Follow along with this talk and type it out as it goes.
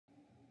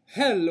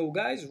Hello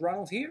guys,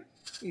 Ronald here,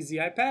 Easy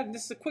iPad, and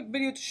this is a quick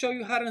video to show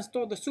you how to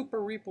install the Super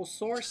Repo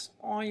Source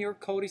on your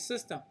KODI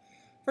system.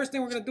 First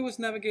thing we're going to do is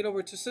navigate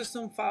over to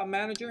System, File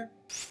Manager,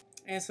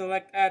 and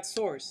select Add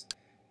Source.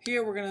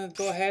 Here we're going to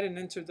go ahead and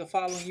enter the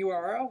following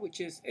URL,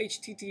 which is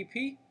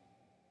http://srp.nu/,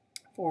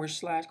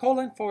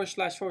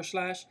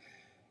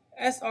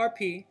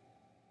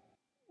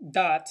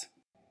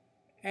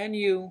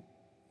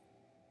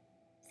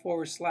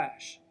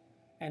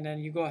 and then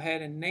you go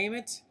ahead and name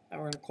it, and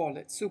we're going to call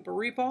it Super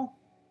Repo,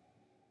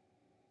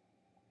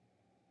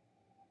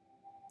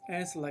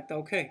 and select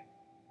OK.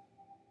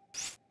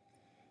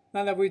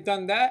 Now that we've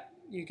done that,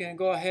 you can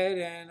go ahead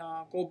and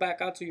go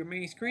back out to your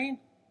main screen,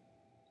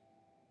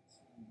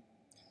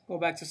 go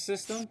back to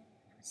System,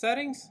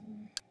 Settings,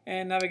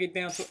 and navigate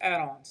down to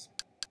Add-ons.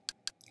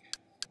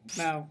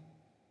 Now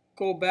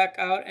go back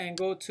out and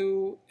go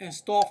to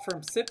Install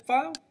from zip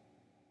file,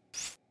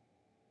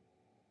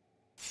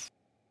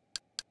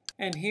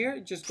 and here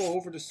just go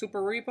over to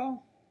Super Repo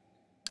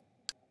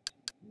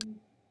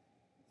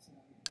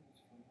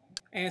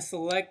and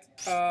select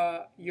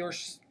your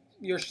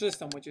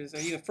system, which is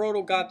either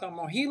Frodo, Gotham,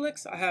 or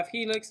Helix. I have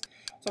Helix,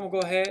 so I'm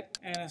going to go ahead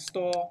and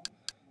install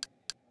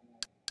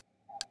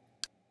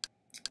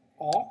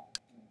all.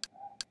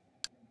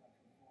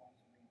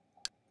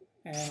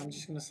 And I'm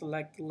just going to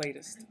select the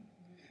latest.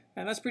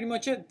 And that's pretty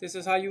much it. This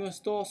is how you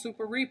install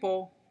Super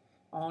Repo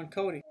on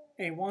KODI,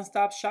 a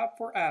one-stop shop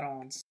for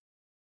add-ons.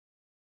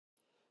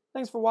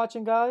 Thanks for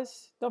watching,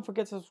 guys. Don't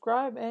forget to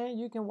subscribe, and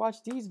you can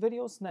watch these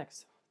videos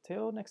next.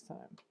 Till next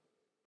time.